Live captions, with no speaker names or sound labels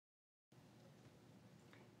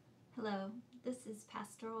Hello, this is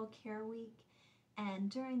Pastoral Care Week, and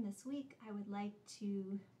during this week, I would like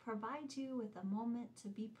to provide you with a moment to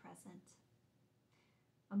be present,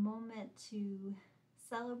 a moment to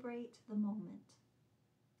celebrate the moment,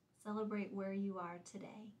 celebrate where you are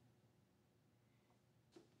today.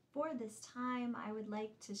 For this time, I would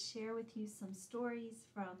like to share with you some stories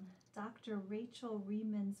from Dr. Rachel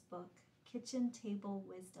Reman's book, Kitchen Table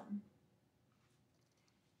Wisdom.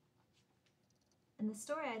 And the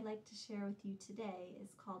story I'd like to share with you today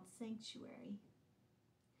is called Sanctuary.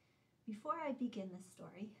 Before I begin this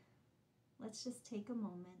story, let's just take a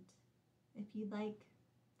moment. If you'd like,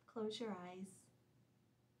 close your eyes.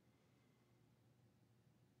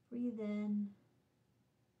 Breathe in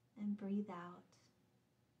and breathe out.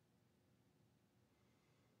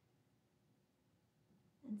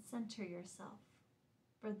 And center yourself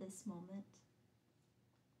for this moment.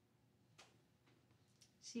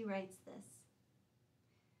 She writes this.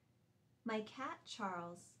 My cat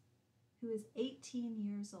Charles, who is 18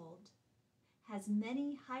 years old, has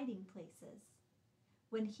many hiding places.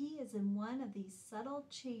 When he is in one of these, a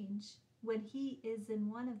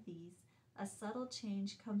subtle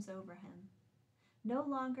change comes over him. No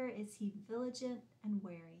longer is he vigilant and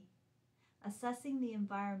wary, assessing the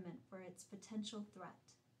environment for its potential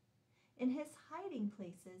threat. In his hiding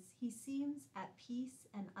places, he seems at peace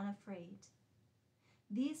and unafraid.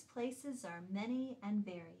 These places are many and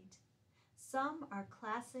varied. Some are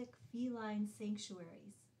classic feline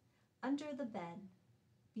sanctuaries, under the bed,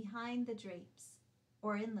 behind the drapes,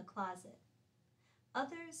 or in the closet.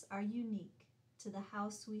 Others are unique to the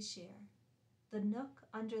house we share, the nook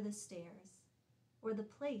under the stairs, or the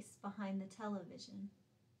place behind the television.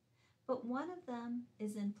 But one of them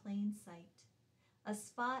is in plain sight, a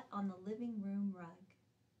spot on the living room rug.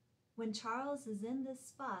 When Charles is in this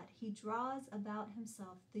spot, he draws about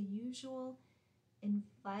himself the usual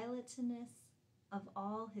inviolableness of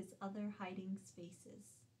all his other hiding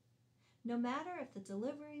spaces. No matter if the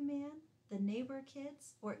delivery man, the neighbor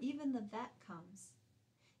kids, or even the vet comes,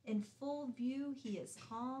 in full view he is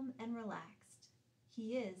calm and relaxed.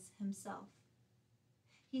 He is himself.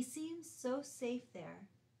 He seems so safe there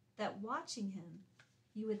that watching him,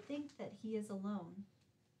 you would think that he is alone.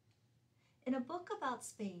 In a book about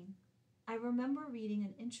Spain, I remember reading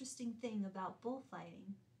an interesting thing about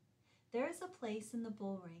bullfighting. There is a place in the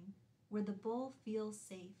bull ring where the bull feels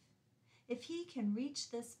safe. If he can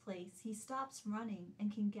reach this place, he stops running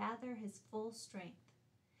and can gather his full strength.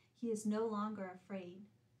 He is no longer afraid.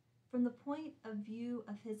 From the point of view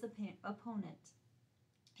of his opponent,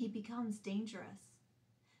 he becomes dangerous.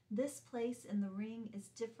 This place in the ring is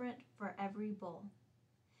different for every bull.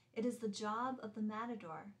 It is the job of the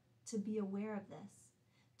matador to be aware of this,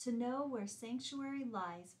 to know where sanctuary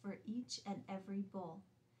lies for each and every bull,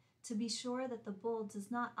 to be sure that the bull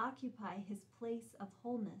does not occupy his place of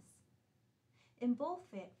wholeness. In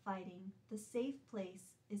bullfighting, the safe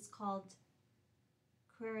place is called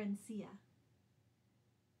querencia.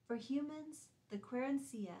 For humans, the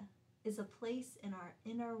querencia is a place in our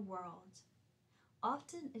inner world.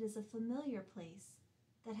 Often it is a familiar place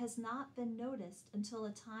that has not been noticed until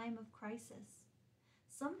a time of crisis.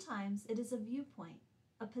 Sometimes it is a viewpoint,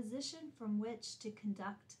 a position from which to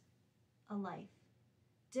conduct a life,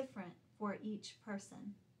 different for each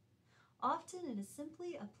person. Often it is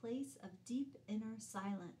simply a place of deep inner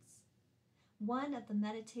silence. One of the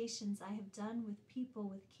meditations I have done with people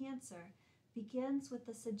with cancer begins with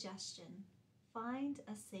the suggestion, find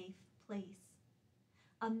a safe place.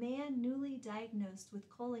 A man newly diagnosed with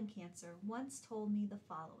colon cancer once told me the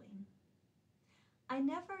following. I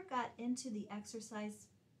never got into the exercise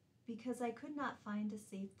because I could not find a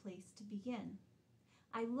safe place to begin.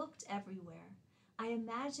 I looked everywhere. I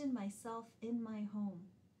imagined myself in my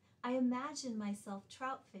home. I imagined myself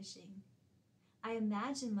trout fishing. I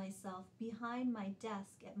imagined myself behind my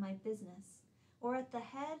desk at my business or at the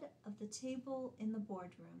head of the table in the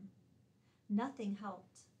boardroom. Nothing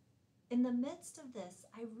helped. In the midst of this,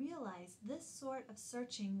 I realized this sort of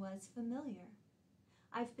searching was familiar.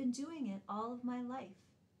 I've been doing it all of my life.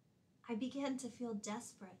 I began to feel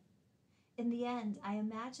desperate. In the end, I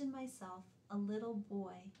imagined myself a little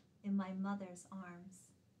boy in my mother's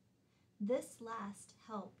arms. This last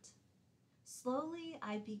helped. Slowly,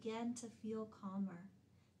 I began to feel calmer,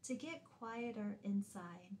 to get quieter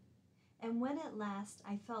inside. And when at last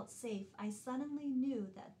I felt safe, I suddenly knew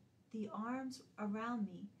that the arms around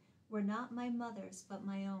me were not my mother's but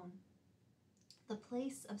my own. The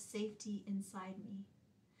place of safety inside me.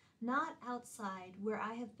 Not outside where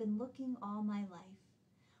I have been looking all my life.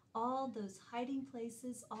 All those hiding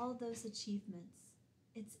places, all those achievements.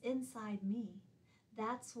 It's inside me.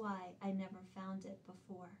 That's why I never found it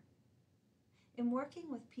before. In working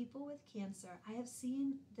with people with cancer, I have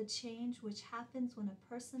seen the change which happens when a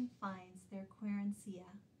person finds their querencia.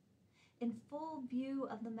 In full view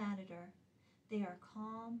of the matador, they are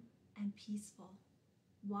calm and peaceful,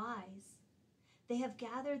 wise. They have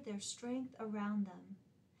gathered their strength around them.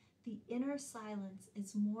 The inner silence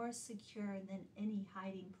is more secure than any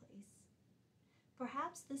hiding place.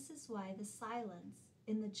 Perhaps this is why the silence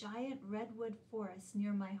in the giant redwood forest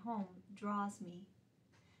near my home draws me.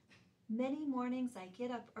 Many mornings I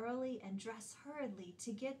get up early and dress hurriedly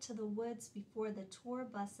to get to the woods before the tour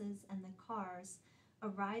buses and the cars,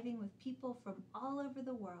 arriving with people from all over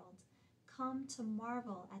the world, come to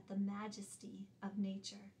marvel at the majesty of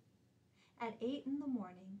nature. At 8 in the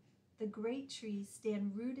morning, the great trees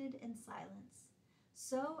stand rooted in silence,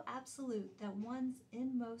 so absolute that one's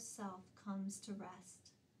inmost self comes to rest.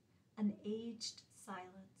 An aged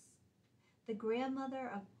silence, the grandmother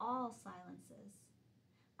of all silences.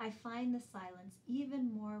 I find the silence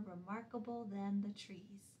even more remarkable than the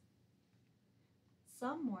trees.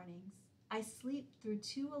 Some mornings, I sleep through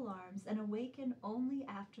 2 alarms and awaken only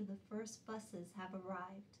after the first buses have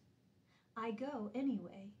arrived. I go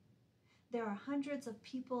anyway. There are hundreds of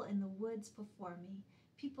people in the woods before me,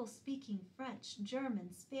 people speaking French, German,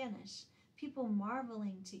 Spanish, people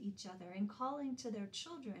marveling to each other and calling to their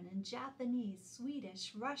children in Japanese,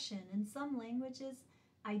 Swedish, Russian, and some languages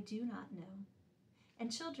I do not know,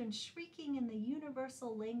 and children shrieking in the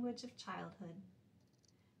universal language of childhood.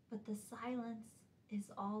 But the silence is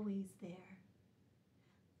always there,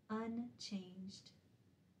 unchanged.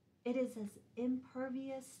 It is as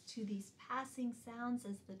impervious to these passing sounds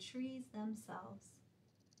as the trees themselves.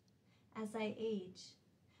 As I age,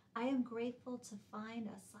 I am grateful to find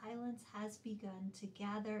a silence has begun to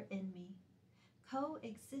gather in me,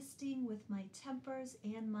 coexisting with my tempers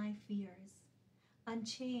and my fears,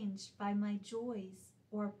 unchanged by my joys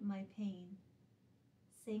or my pain.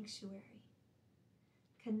 Sanctuary,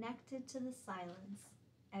 connected to the silence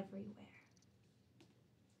everywhere.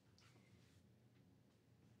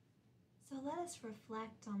 So let us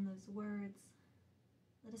reflect on those words.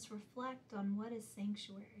 Let us reflect on what is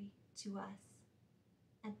sanctuary to us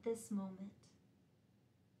at this moment.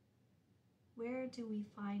 Where do we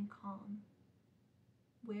find calm?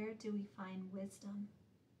 Where do we find wisdom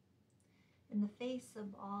in the face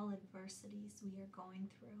of all adversities we are going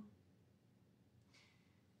through?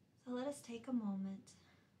 So let us take a moment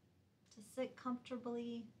to sit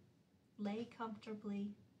comfortably, lay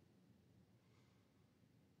comfortably,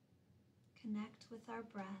 connect with our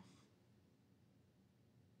breath,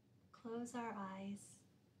 close our eyes,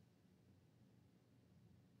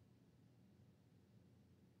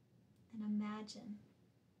 and imagine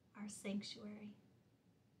our sanctuary.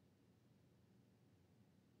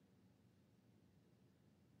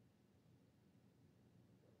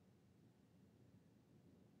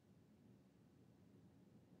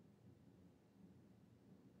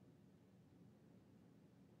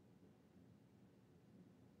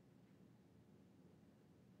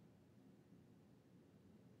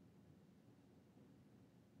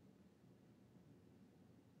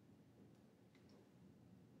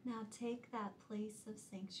 Now take that place of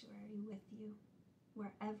sanctuary with you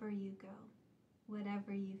wherever you go,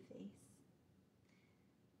 whatever you face.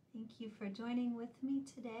 Thank you for joining with me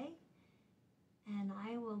today, and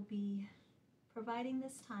I will be providing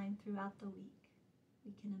this time throughout the week.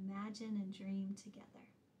 We can imagine and dream together.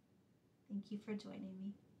 Thank you for joining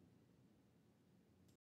me.